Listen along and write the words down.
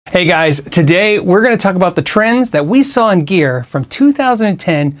Hey guys, today we're going to talk about the trends that we saw in gear from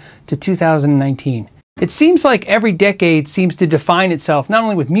 2010 to 2019. It seems like every decade seems to define itself not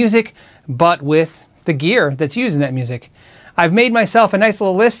only with music, but with the gear that's used in that music. I've made myself a nice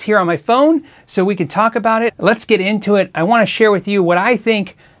little list here on my phone so we can talk about it. Let's get into it. I want to share with you what I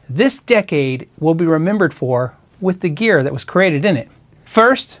think this decade will be remembered for with the gear that was created in it.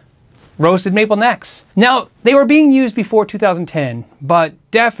 First, roasted maple necks. Now, they were being used before 2010, but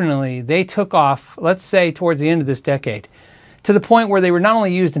definitely they took off, let's say, towards the end of this decade, to the point where they were not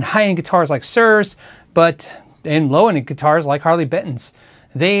only used in high-end guitars like Suhrs, but in low-end guitars like Harley Benton's.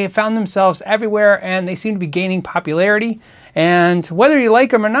 They found themselves everywhere, and they seem to be gaining popularity. And whether you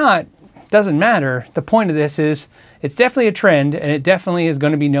like them or not, doesn't matter. The point of this is it's definitely a trend, and it definitely is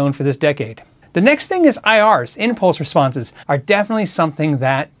going to be known for this decade. The next thing is IRs, impulse responses, are definitely something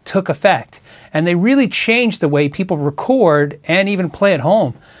that took effect, and they really changed the way people record and even play at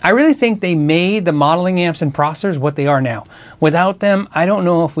home. I really think they made the modeling amps and processors what they are now. Without them, I don't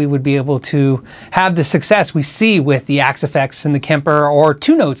know if we would be able to have the success we see with the Axe-Fx and the Kemper or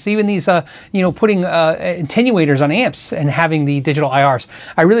Two Notes, even these, putting attenuators on amps and having the digital IRs.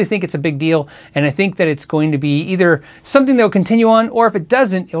 I really think it's a big deal, and I think that it's going to be either something that will continue on, or if it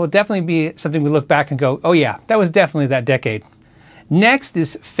doesn't, it will definitely be something we look back and go, oh yeah, that was definitely that decade. Next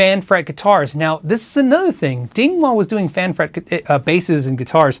is fan fret guitars. Now, this is another thing. Dingwall was doing fan fret basses and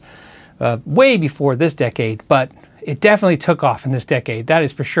guitars way before this decade, but it definitely took off in this decade, that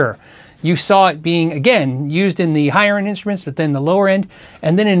is for sure. You saw it being, again, used in the higher end instruments, but then the lower end,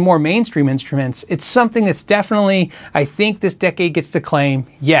 and then in more mainstream instruments. It's something that's definitely, I think this decade gets to claim,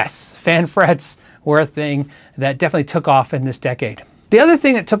 yes, fan frets were a thing that definitely took off in this decade. The other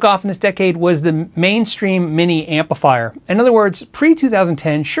thing that took off in this decade was the mainstream mini amplifier. In other words,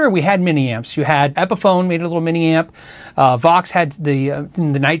 pre-2010, sure, we had mini amps. You had Epiphone made a little mini amp. Vox had the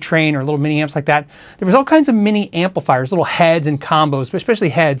Night Train or little mini amps like that. There was all kinds of mini amplifiers, little heads and combos, especially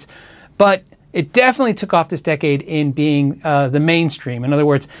heads. But it definitely took off this decade in being the mainstream. In other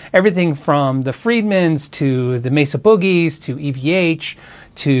words, everything from the Friedmans to the Mesa Boogies to EVH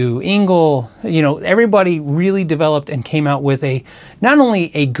to Engel, everybody really developed and came out with not only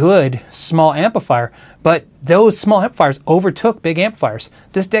a good small amplifier, but those small amplifiers overtook big amplifiers.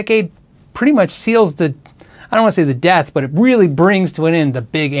 This decade pretty much seals I don't want to say the death, but it really brings to an end the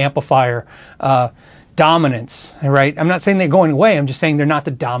big amplifier dominance, right? I'm not saying they're going away. I'm just saying they're not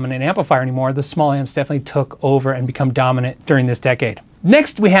the dominant amplifier anymore. The small amps definitely took over and become dominant during this decade.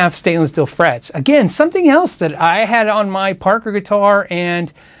 Next, we have stainless steel frets. Again, something else that I had on my Parker guitar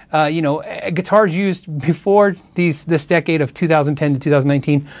and, guitars used before this decade of 2010 to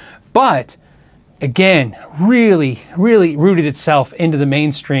 2019, but again, really, really rooted itself into the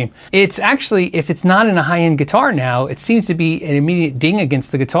mainstream. It's actually, if it's not in a high-end guitar now, it seems to be an immediate ding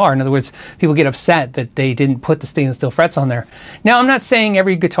against the guitar. In other words, people get upset that they didn't put the stainless steel frets on there. Now, I'm not saying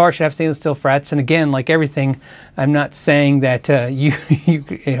every guitar should have stainless steel frets, and again, like everything, I'm not saying that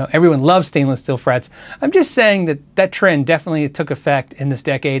everyone loves stainless steel frets. I'm just saying that trend definitely took effect in this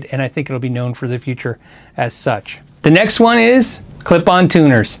decade, and I think it'll be known for the future as such. The next one is clip-on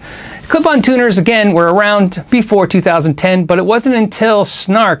tuners. Clip-on tuners, again, were around before 2010, but it wasn't until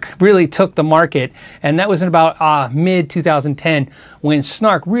Snark really took the market, and that was in about mid-2010 when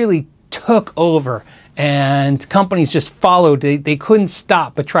Snark really took over and companies just followed. They couldn't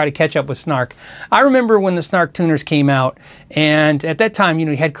stop but try to catch up with Snark. I remember when the Snark tuners came out, and at that time,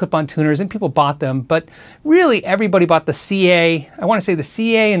 you had clip-on tuners and people bought them, but really everybody bought the CA, I want to say the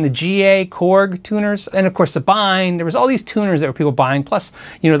CA and the GA Korg tuners, and of course the Bind. There was all these tuners that were people buying, plus,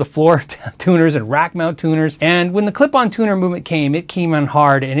 the floor tuners and rack mount tuners. And when the clip-on tuner movement came, it came on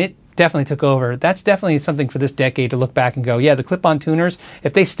hard, and it definitely took over. That's definitely something for this decade to look back and go, yeah, the clip-on tuners,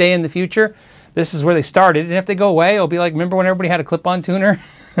 if they stay in the future, this is where they started, and if they go away, it'll be like, remember when everybody had a clip-on tuner?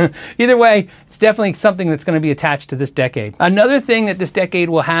 Either way, it's definitely something that's going to be attached to this decade. Another thing that this decade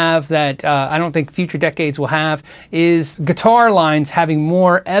will have that I don't think future decades will have is guitar lines having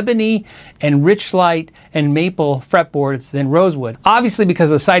more ebony and Richlite and maple fretboards than rosewood. Obviously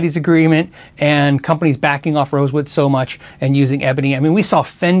because of the CITES agreement and companies backing off rosewood so much and using ebony. I mean, we saw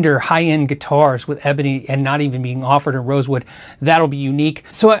Fender high-end guitars with ebony and not even being offered in rosewood. That'll be unique.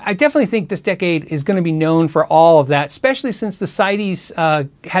 So I definitely think this decade is going to be known for all of that, especially since the CITES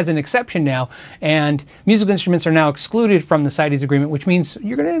has an exception now, and musical instruments are now excluded from the CITES agreement, which means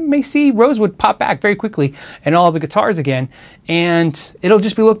may see rosewood pop back very quickly and all of the guitars again, and it'll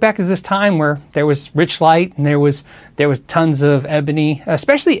just be looked back as this time where there was Richlite and there was tons of ebony,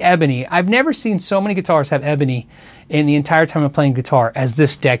 especially ebony. I've never seen so many guitars have ebony in the entire time of playing guitar as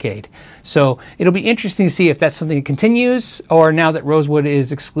this decade. So it'll be interesting to see if that's something that continues, or now that rosewood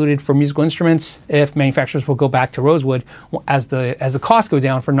is excluded for musical instruments, if manufacturers will go back to rosewood as the costs go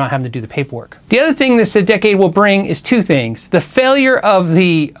down for not having to do the paperwork. The other thing this decade will bring is two things: the failure of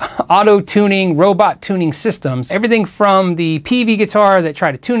the auto-tuning, robot tuning systems, everything from the PV guitar that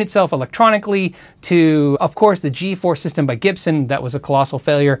tried to tune itself electronically to, of course, the G4 system by Gibson that was a colossal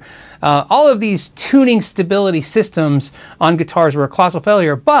failure. All of these tuning stability systems on guitars were a colossal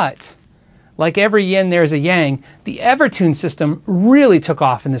failure, but like every yin, there's a yang. The Evertune system really took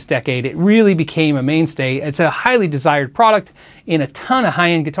off in this decade. It really became a mainstay. It's a highly desired product in a ton of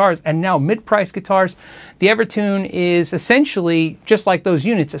high-end guitars and now mid-price guitars. The Evertune is essentially just like those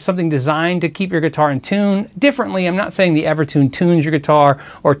units. It's something designed to keep your guitar in tune differently. I'm not saying the Evertune tunes your guitar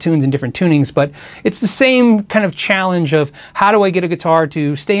or tunes in different tunings, but it's the same kind of challenge of how do I get a guitar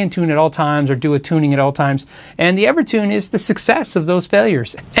to stay in tune at all times or do a tuning at all times. And the Evertune is the success of those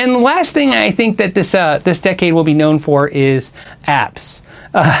failures. And the last thing I think that this decade will be known for is apps.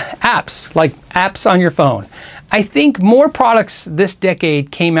 Apps, like apps on your phone. I think more products this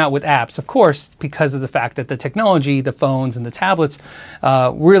decade came out with apps, of course, because of the fact that the technology, the phones and the tablets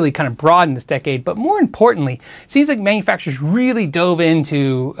really kind of broadened this decade. But more importantly, it seems like manufacturers really dove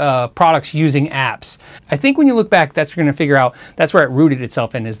into products using apps. I think when you look back, that's what you're going to figure out. That's where it rooted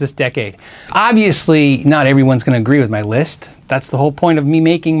itself in, is this decade. Obviously, not everyone's going to agree with my list. That's the whole point of me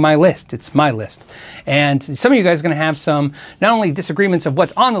making my list. It's my list. And some of you guys are going to have some, not only disagreements of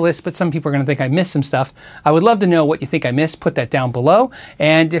what's on the list, but some people are going to think I missed some stuff. I would love to know what you think I missed. Put that down below.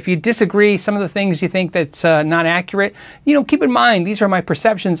 And if you disagree, some of the things you think that's not accurate, keep in mind, these are my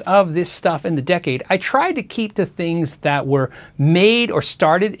perceptions of this stuff in the decade. I tried to keep the things that were made or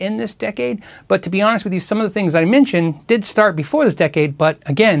started in this decade. But to be honest with you, some of the things I mentioned did start before this decade. But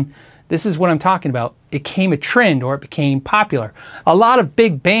again, this is what I'm talking about. It became a trend, or it became popular. A lot of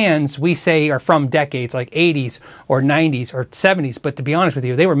big bands we say are from decades like 80s or 90s or 70s, but to be honest with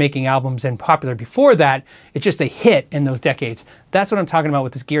you, they were making albums and popular before that. It's just a hit in those decades. That's what I'm talking about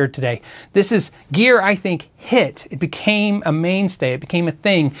with this gear today. This is gear I think hit. It became a mainstay. It became a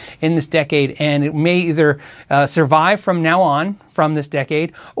thing in this decade, and it may either survive from now on from this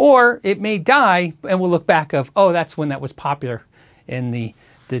decade, or it may die and we'll look back of, oh, that's when that was popular in the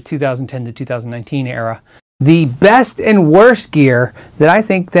 2010 to 2019 era. The best and worst gear that I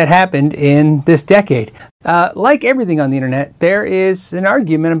think that happened in this decade. Like everything on the internet, there is an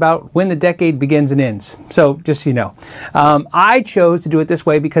argument about when the decade begins and ends. So just so you know, I chose to do it this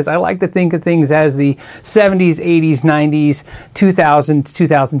way because I like to think of things as the 70s, 80s, 90s, 2000s,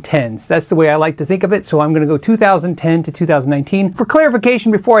 2010s. That's the way I like to think of it. So I'm going to go 2010 to 2019. For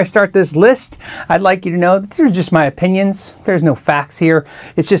clarification, before I start this list, I'd like you to know that these are just my opinions. There's no facts here.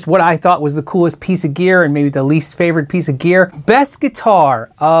 It's just what I thought was the coolest piece of gear and maybe the least favorite piece of gear. Best guitar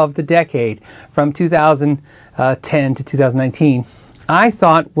of the decade from 2010 to 2019, I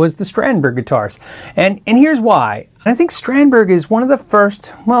thought was the Strandberg guitars. And here's why. I think Strandberg is one of the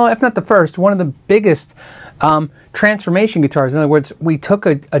first, well, if not the first, one of the biggest transformation guitars. In other words, we took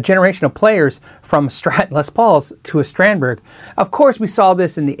a generation of players from Strat Les Pauls to a Strandberg. Of course, we saw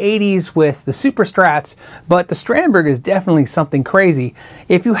this in the 80s with the Super Strats, but the Strandberg is definitely something crazy.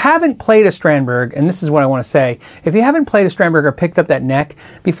 If you haven't played a Strandberg, and this is what I want to say, if you haven't played a Strandberg or picked up that neck,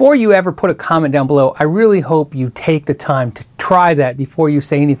 before you ever put a comment down below, I really hope you take the time to try that before you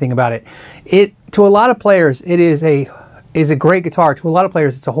say anything about it. To a lot of players, it is a great guitar. To a lot of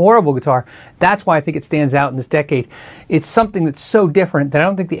players, it's a horrible guitar. That's why I think it stands out in this decade. It's something that's so different that I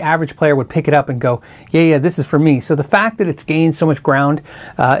don't think the average player would pick it up and go, yeah, this is for me. So the fact that it's gained so much ground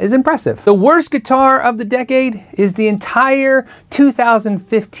is impressive. The worst guitar of the decade is the entire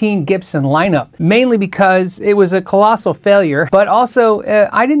 2015 Gibson lineup, mainly because it was a colossal failure, but also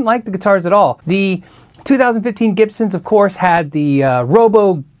I didn't like the guitars at all. The 2015 Gibsons, of course, had the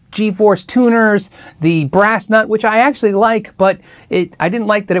Robo G-Force tuners, the brass nut, which I actually like, but I didn't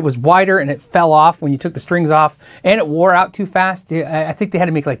like that it was wider and it fell off when you took the strings off, and it wore out too fast. I think they had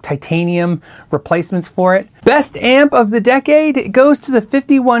to make like titanium replacements for it. Best amp of the decade, it goes to the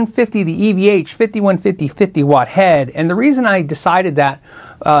 5150, the EVH 5150 50 watt head. And the reason I decided that,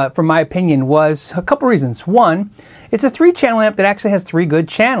 from my opinion, was a couple reasons. One, it's a 3-channel amp that actually has 3 good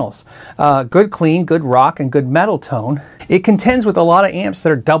channels. Good clean, good rock, and good metal tone. It contends with a lot of amps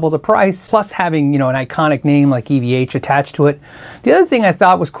that are double the price, plus having, an iconic name like EVH attached to it. The other thing I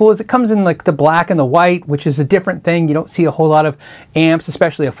thought was cool is it comes in like the black and the white, which is a different thing. You don't see a whole lot of amps,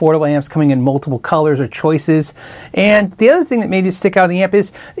 especially affordable amps, coming in multiple colors or choices. And the other thing that made it stick out of the amp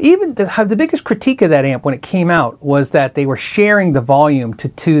is even the biggest critique of that amp when it came out was that they were sharing the volume to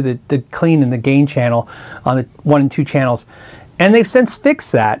 2, the clean and the gain channel on the 1 and 2 channels. And they've since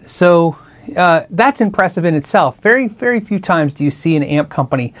fixed that. So that's impressive in itself. Very, very few times do you see an amp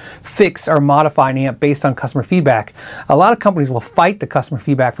company fix or modify an amp based on customer feedback. A lot of companies will fight the customer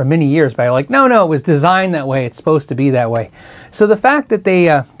feedback for many years by like, no, it was designed that way. It's supposed to be that way. So the fact that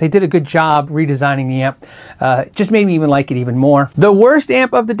they did a good job redesigning the amp just made me even like it even more. The worst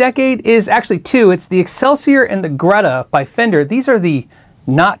amp of the decade is actually 2. It's the Excelsior and the Greta by Fender. These are the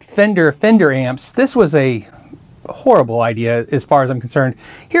not Fender amps. This was a horrible idea as far as I'm concerned.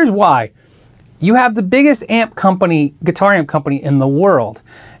 Here's why. You have the biggest amp company, guitar amp company in the world,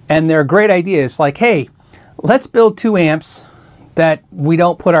 and their great idea is like, hey, let's build 2 amps that we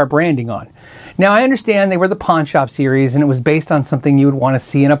don't put our branding on. Now, I understand they were the Pawn Shop series, and it was based on something you would want to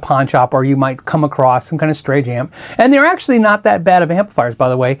see in a pawn shop, or you might come across some kind of strange amp. And they're actually not that bad of amplifiers, by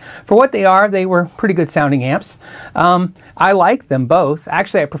the way. For what they are, they were pretty good sounding amps. I like them both.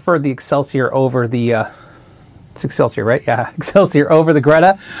 Actually, I preferred the Excelsior over the... it's Excelsior, right? Yeah, Excelsior over the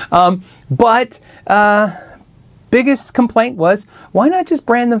Greta. But biggest complaint was, why not just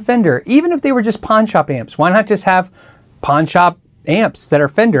brand them Fender? Even if they were just pawn shop amps, why not just have pawn shop amps that are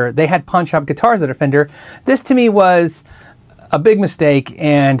Fender? They had pawn shop guitars that are Fender. This to me was a big mistake,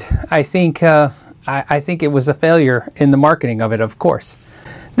 and I think it was a failure in the marketing of it, of course.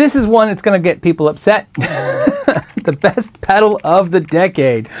 This is one that's going to get people upset. The best pedal of the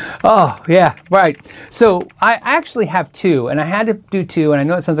decade. Oh, yeah, right. So I actually have 2, and I had to do 2, and I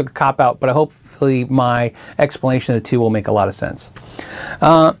know it sounds like a cop-out, but hopefully my explanation of the 2 will make a lot of sense.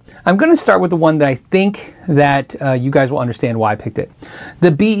 I'm going to start with the one that I think that you guys will understand why I picked it.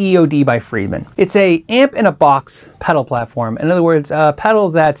 The BEOD by Friedman. It's a amp-in-a-box pedal platform. In other words, a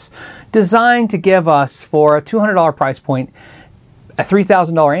pedal that's designed to give us, for a $200 price point, a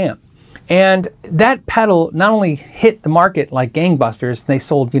 $3,000 amp. And that pedal not only hit the market like gangbusters, they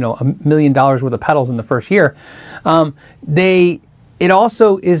sold, $1 million worth of pedals in the first year. It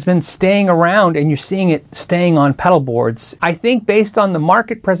also has been staying around, and you're seeing it staying on pedal boards. I think based on the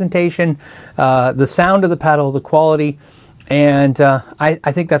market presentation, the sound of the pedal, the quality, and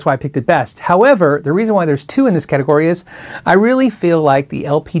I think that's why I picked it best. However, the reason why there's 2 in this category is I really feel like the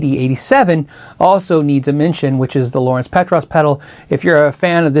LPD 87 also needs a mention, which is the Lawrence Petros pedal. If you're a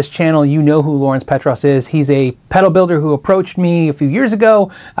fan of this channel, you know who Lawrence Petros is. He's a pedal builder who approached me a few years ago.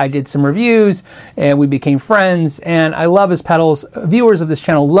 I did some reviews, and we became friends, and I love his pedals. Viewers of this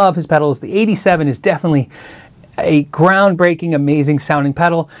channel love his pedals. The 87 is definitely a groundbreaking, amazing sounding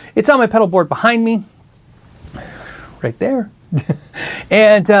pedal. It's on my pedal board behind me. Right there.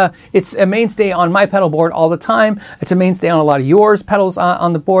 And it's a mainstay on my pedal board all the time. It's a mainstay on a lot of yours pedals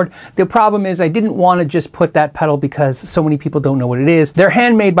on the board. The problem is I didn't want to just put that pedal because so many people don't know what it is. They're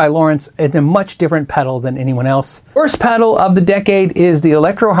handmade by Lawrence. It's a much different pedal than anyone else. Worst pedal of the decade is the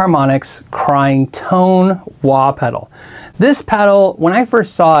Electro Harmonix Crying Tone wah pedal. This pedal, when I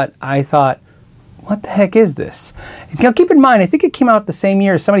first saw it, I thought, what the heck is this? Now keep in mind, I think it came out the same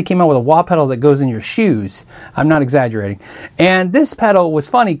year as somebody came out with a wah pedal that goes in your shoes. I'm not exaggerating. And this pedal was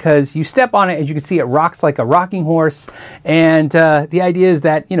funny because you step on it, as you can see, it rocks like a rocking horse. And the idea is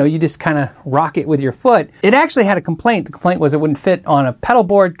that, you just kind of rock it with your foot. It actually had a complaint. The complaint was it wouldn't fit on a pedal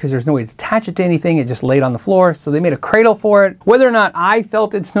board because there's no way to attach it to anything. It just laid on the floor. So they made a cradle for it. Whether or not I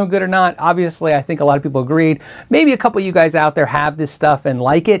felt it's no good or not, obviously, I think a lot of people agreed. Maybe a couple of you guys out there have this stuff and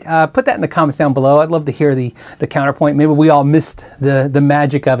like it. Put that in the comments down below. I'd love to hear the counterpoint. Maybe we all missed the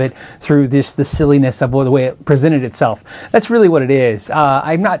magic of it through the silliness of the way it presented itself. That's really what it is.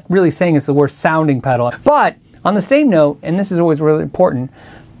 I'm not really saying it's the worst sounding pedal, but on the same note, and this is always really important,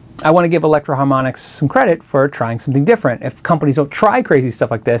 I want to give Electro Harmonix some credit for trying something different. If companies don't try crazy stuff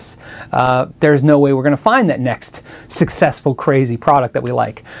like this, there's no way we're going to find that next successful, crazy product that we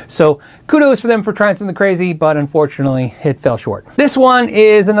like. So kudos for them for trying something crazy, but unfortunately, it fell short. This one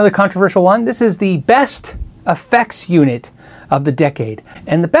is another controversial one. This is the best effects unit of the decade.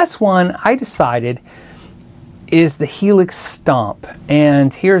 And the best one, I decided, is the Helix Stomp,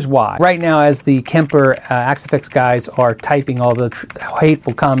 and here's why. Right now, as the Kemper Axe-Fx guys are typing all the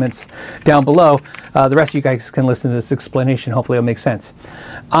hateful comments down below, the rest of you guys can listen to this explanation. Hopefully it'll make sense.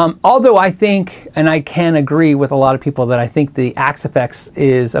 Although I think, and I can agree with a lot of people, that I think the Axe-Fx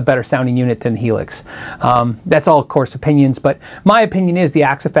is a better sounding unit than Helix. That's all, of course, opinions, but my opinion is the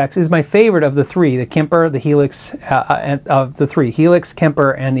Axe-Fx is my favorite of the 3, the Kemper, the Helix, of the 3, Helix,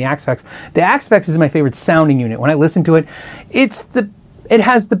 Kemper, and the Axe-Fx. The Axe-Fx is my favorite sounding unit. When I listen to it, it's It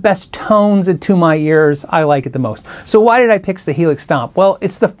has the best tones, and to my ears, I like it the most. So why did I pick the Helix Stomp? Well,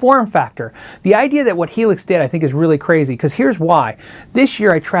 it's the form factor. The idea that what Helix did, I think, is really crazy, because here's why. This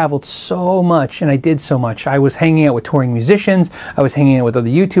year I traveled so much, and I did so much. I was hanging out with touring musicians, I was hanging out with other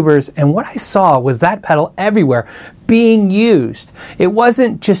YouTubers, and what I saw was that pedal everywhere being used. It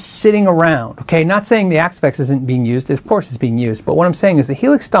wasn't just sitting around, okay? Not saying the Axe-Fx isn't being used, of course it's being used, but what I'm saying is the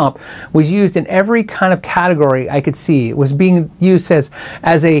Helix Stomp was used in every kind of category I could see. It was being used as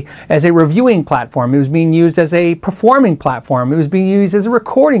a reviewing platform, it was being used as a performing platform, it was being used as a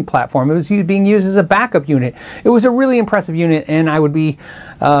recording platform, it was being used as a backup unit. It was a really impressive unit, and I would be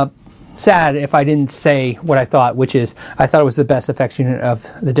sad if I didn't say what I thought, which is I thought it was the best effects unit of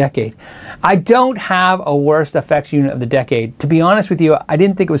the decade. I don't have a worst effects unit of the decade. To be honest with you, I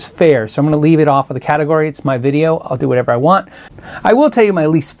didn't think it was fair, so I'm going to leave it off of the category. It's my video. I'll do whatever I want. I will tell you my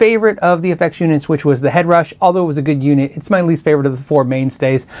least favorite of the effects units, which was the Headrush. Although it was a good unit, it's my least favorite of the four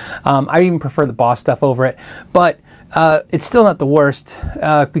mainstays. I even prefer the Boss stuff over it, but it's still not the worst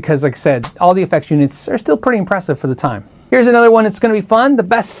because, like I said, all the effects units are still pretty impressive for the time. Here's another one that's going to be fun, the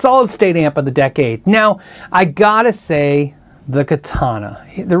best solid-state amp of the decade. Now, I gotta say, the Katana.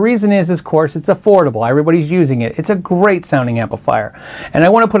 The reason is, of course, it's affordable. Everybody's using it. It's a great sounding amplifier. And I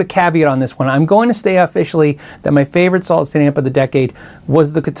want to put a caveat on this one. I'm going to say officially that my favorite solid-state amp of the decade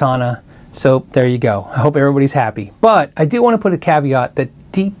was the Katana. So there you go. I hope everybody's happy. But I do want to put a caveat that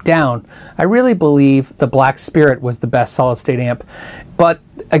deep down, I really believe the Black Spirit was the best solid-state amp. But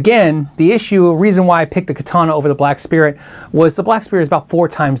again, the reason why I picked the Katana over the Black Spirit was the Black Spirit is about 4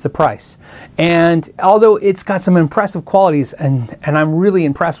 times the price. And although it's got some impressive qualities, and I'm really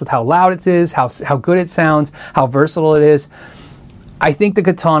impressed with how loud it is, how good it sounds, how versatile it is, I think the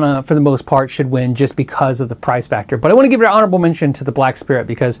Katana, for the most part, should win just because of the price factor. But I want to give an honorable mention to the Black Spirit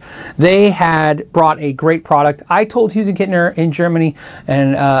because they had brought a great product. I told Hughes & Kettner in Germany,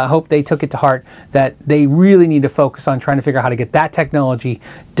 and I hope they took it to heart, that they really need to focus on trying to figure out how to get that technology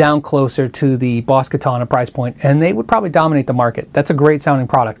down closer to the Boss Katana price point, and they would probably dominate the market. That's a great sounding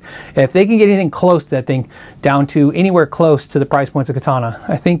product. If they can get anything close to that thing, down to anywhere close to the price points of Katana,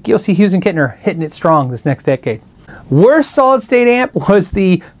 I think you'll see Hughes & Kettner hitting it strong this next decade. Worst solid-state amp was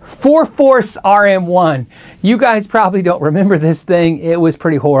the 4-Force RM1. You guys probably don't remember this thing. It was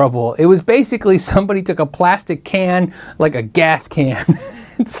pretty horrible. It was basically somebody took a plastic can, like a gas can,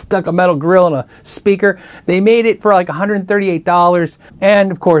 stuck a metal grill in a speaker. They made it for like $138,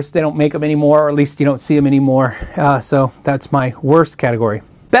 and of course they don't make them anymore, or at least you don't see them anymore. So that's my worst category.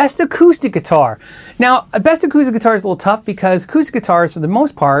 Best acoustic guitar. Now, a best acoustic guitar is a little tough because acoustic guitars, for the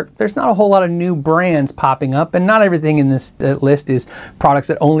most part, there's not a whole lot of new brands popping up, and not everything in this list is products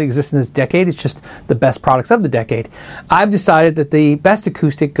that only exist in this decade. It's just the best products of the decade. I've decided that the best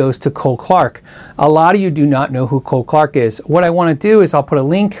acoustic goes to Cole Clark. A lot of you do not know who Cole Clark is. What I want to do is I'll put a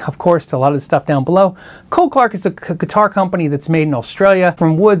link, of course, to a lot of the stuff down below. Cole Clark is a guitar company that's made in Australia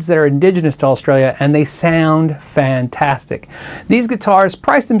from woods that are indigenous to Australia, and they sound fantastic. These guitars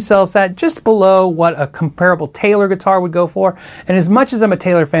price themselves at just below what a comparable Taylor guitar would go for, and as much as I'm a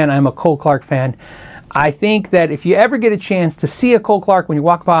Taylor fan, I'm a Cole Clark fan. I think that if you ever get a chance to see a Cole Clark when you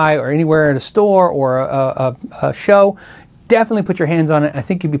walk by or anywhere at a store or a show, definitely put your hands on it. I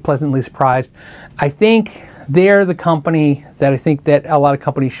think you'd be pleasantly surprised. I think they're the company that I think that a lot of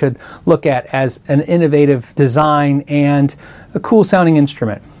companies should look at as an innovative design and a cool sounding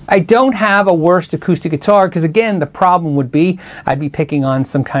instrument. I don't have a worst acoustic guitar because, again, the problem would be I'd be picking on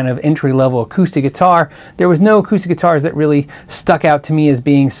some kind of entry-level acoustic guitar. There was no acoustic guitars that really stuck out to me as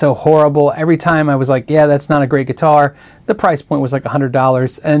being so horrible. Every time I was like, yeah, that's not a great guitar. The price point was like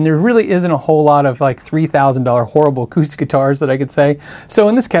 $100, and there really isn't a whole lot of like $3,000 horrible acoustic guitars that I could say. So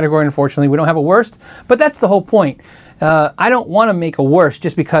in this category, unfortunately, we don't have a worst, but that's the whole point. I don't want to make a worst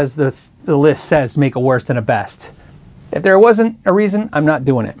just because the list says make a worst and a best. If there wasn't a reason, I'm not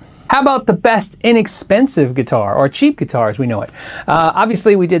doing it. How about the best inexpensive guitar, or cheap guitar as we know it?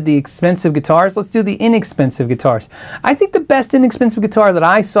 Obviously, we did the expensive guitars. Let's do the inexpensive guitars. I think the best inexpensive guitar that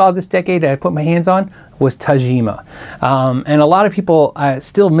I saw this decade that I put my hands on was Tajima. And a lot of people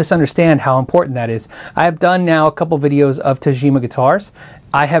still misunderstand how important that is. I have done now a couple videos of Tajima guitars.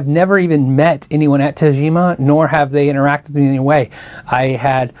 I have never even met anyone at Tajima, nor have they interacted with me in any way. I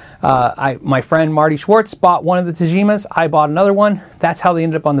had my friend Marty Schwartz bought one of the Tajimas. I bought another one. That's how they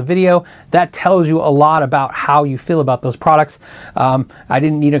ended up on the video. That tells you a lot about how you feel about those products. I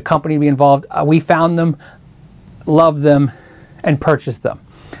didn't need a company to be involved. We found them, loved them, and purchased them.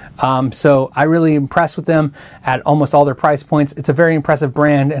 So I really impressed with them at almost all their price points. It's a very impressive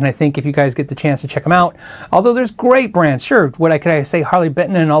brand, and I think if you guys get the chance to check them out, although there's great brands, sure, could I say Harley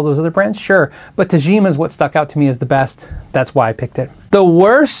Benton and all those other brands? Sure, but Tajima is what stuck out to me as the best. That's why I picked it. The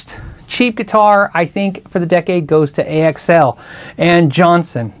worst cheap guitar, I think, for the decade goes to AXL and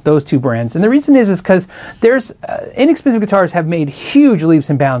Johnson, those two brands. And the reason is because there's inexpensive guitars have made huge leaps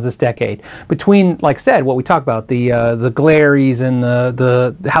and bounds this decade between, like I said, what we talked about, the Glaries and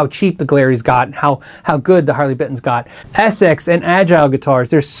the how cheap the Glaries got and how good the Harley Benton's got. Essex and Agile guitars.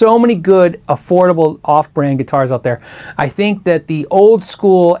 There's so many good, affordable off-brand guitars out there. I think that the old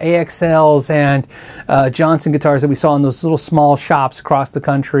school AXLs and Johnson guitars that we saw in those little small shops across the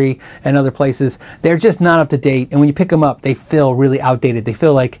country and other places, they're just not up to date. And when you pick them up, they feel really outdated. They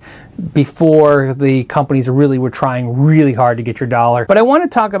feel like before the companies really were trying really hard to get your dollar. But I want to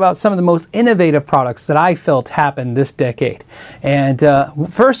talk about some of the most innovative products that I felt happened this decade. And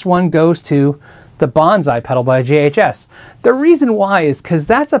first one goes to the Bonsai pedal by JHS. The reason why is because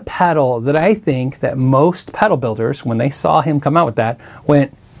that's a pedal that I think that most pedal builders, when they saw him come out with that,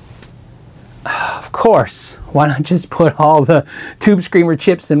 went, of course, why not just put all the Tube Screamer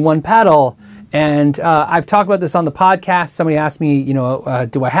chips in one pedal? And I've talked about this on the podcast. Somebody asked me,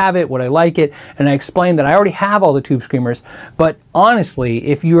 do I have it? Would I like it? And I explained that I already have all the Tube Screamers. But honestly,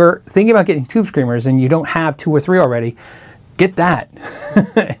 if you're thinking about getting Tube Screamers and you don't have 2 or 3 already, get that.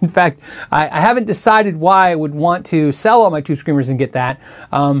 In fact, I haven't decided why I would want to sell all my Tube Screamers and get that.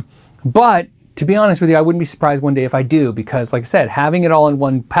 But to be honest with you, I wouldn't be surprised one day if I do, because like I said, having it all in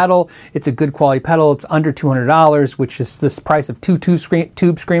one pedal, it's a good quality pedal. It's under $200, which is this price of two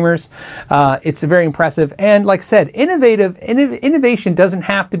Tube Screamers. It's very impressive. And like I said, innovation doesn't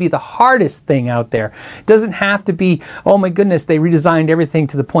have to be the hardest thing out there. It doesn't have to be, oh my goodness, they redesigned everything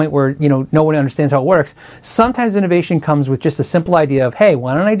to the point where, no one understands how it works. Sometimes innovation comes with just a simple idea of, hey,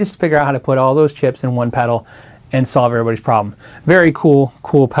 why don't I just figure out how to put all those chips in one pedal and solve everybody's problem. Very cool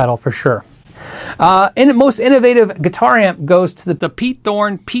pedal for sure. And most innovative guitar amp goes to the Pete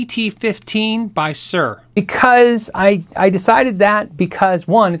Thorn PT15 by Suhr. Because I decided that because,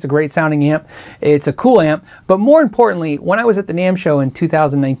 one, it's a great sounding amp, it's a cool amp, but more importantly, when I was at the NAMM show in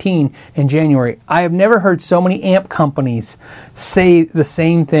 2019 in January, I have never heard so many amp companies say the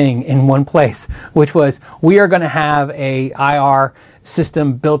same thing in one place, which was, we are going to have a IR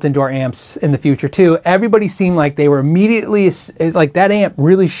system built into our amps in the future too. Everybody seemed like they were immediately, like that amp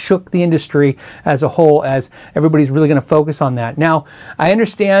really shook the industry as a whole, as everybody's really going to focus on that. Now, I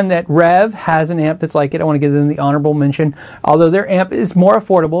understand that Rev has an amp that's like it. I want to give them the honorable mention. Although their amp is more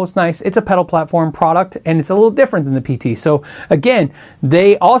affordable, it's nice. It's a pedal platform product and it's a little different than the PT. So again,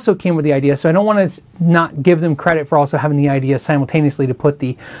 they also came with the idea. So I don't want to not give them credit for also having the idea simultaneously to put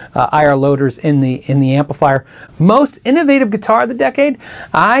the IR loaders in the amplifier. Most innovative guitar of the decade,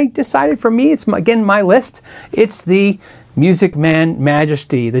 I decided for me, it's again my list, it's the Music Man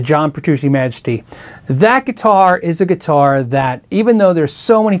Majesty, the John Petrucci Majesty. That guitar is a guitar that, even though there's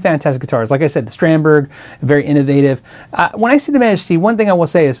so many fantastic guitars, like I said, the Strandberg, very innovative. When I see the Majesty, one thing I will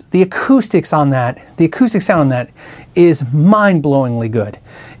say is the acoustics on that, the acoustic sound on that is mind-blowingly good.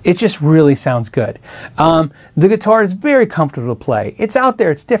 It just really sounds good. The guitar is very comfortable to play. It's out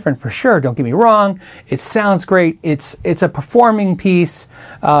there, it's different for sure, don't get me wrong. It sounds great, it's a performing piece.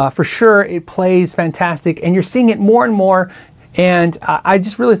 For sure, it plays fantastic, and you're seeing it more and more, and I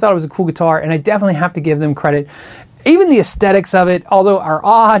just really thought it was a cool guitar, and I definitely have to give them credit. Even the aesthetics of it, although are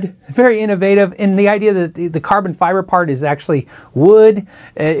odd, very innovative, and the idea that the carbon fiber part is actually wood,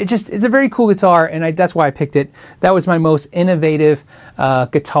 it's a very cool guitar, and that's why I picked it. That was my most innovative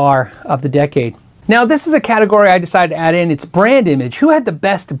guitar of the decade. Now, this is a category I decided to add in. It's brand image. Who had the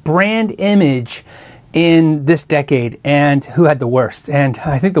best brand image in this decade, and who had the worst? And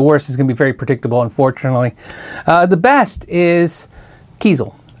I think the worst is going to be very predictable, unfortunately. The best is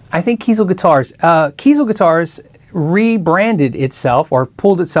Kiesel. I think Kiesel Guitars rebranded itself, or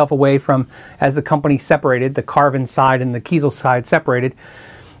pulled itself away from, as the company separated, the Carvin side and the Kiesel side separated.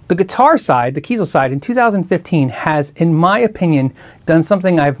 The guitar side, the Kiesel side, in 2015 has, in my opinion, done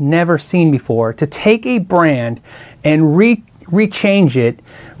something I've never seen before, to take a brand and rechange it,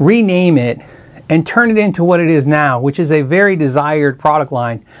 rename it, and turn it into what it is now, which is a very desired product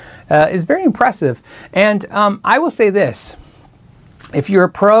line, is very impressive. And I will say this. If you're a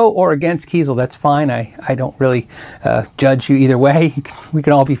pro or against Kiesel, that's fine. I don't really judge you either way. We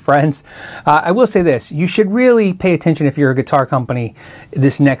can all be friends. I will say this. You should really pay attention, if you're a guitar company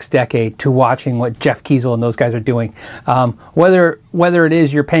this next decade, to watching what Jeff Kiesel and those guys are doing. Whether it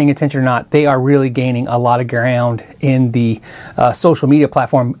is you're paying attention or not, they are really gaining a lot of ground in the social media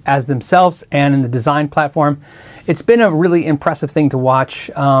platform as themselves and in the design platform. It's been a really impressive thing to watch.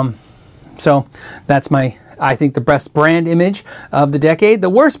 So that's I think the best brand image of the decade. The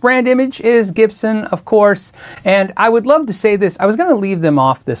worst brand image is Gibson, of course. And I would love to say this. I was going to leave them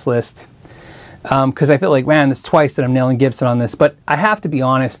off this list. because I feel like, man, it's twice that I'm nailing Gibson on this. But I have to be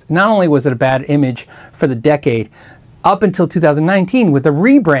honest, not only was it a bad image for the decade, up until 2019 with the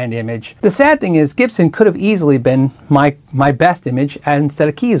rebrand image, the sad thing is Gibson could have easily been my best image instead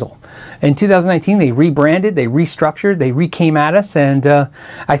of Kiesel. In 2019, they rebranded, they restructured, they recame at us, and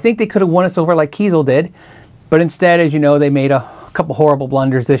I think they could have won us over like Kiesel did. But instead, as you know, they made a couple horrible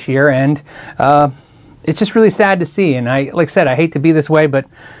blunders this year, and it's just really sad to see. And like I said, I hate to be this way, but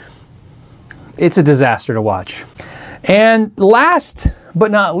it's a disaster to watch. And last but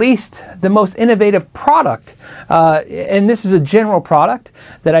not least, the most innovative product, and this is a general product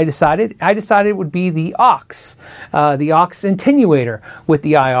that I decided it would be the aux attenuator with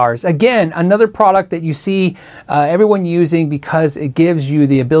the IRs. Again, another product that you see everyone using because it gives you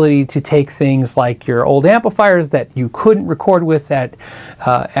the ability to take things like your old amplifiers that you couldn't record with at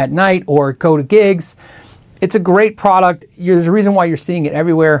night or go to gigs. It's a great product. There's a reason why you're seeing it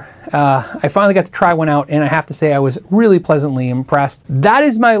everywhere. I finally got to try one out, and I have to say I was really pleasantly impressed. That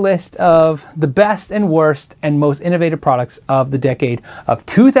is my list of the best and worst and most innovative products of the decade of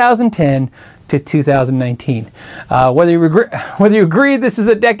 2010 to 2019. Whether you agree this is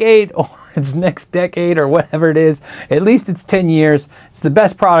a decade or it's next decade or whatever it is, at least it's 10 years. It's the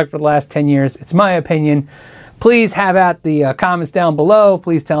best product for the last 10 years. It's my opinion. Please have at the comments down below.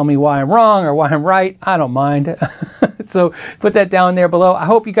 Please tell me why I'm wrong or why I'm right. I don't mind. So put that down there below. I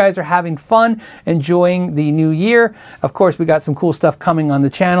hope you guys are having fun, enjoying the new year. Of course, we got some cool stuff coming on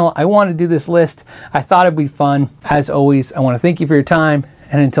the channel. I want to do this list. I thought it'd be fun. As always, I want to thank you for your time.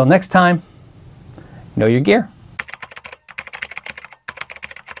 And until next time, know your gear.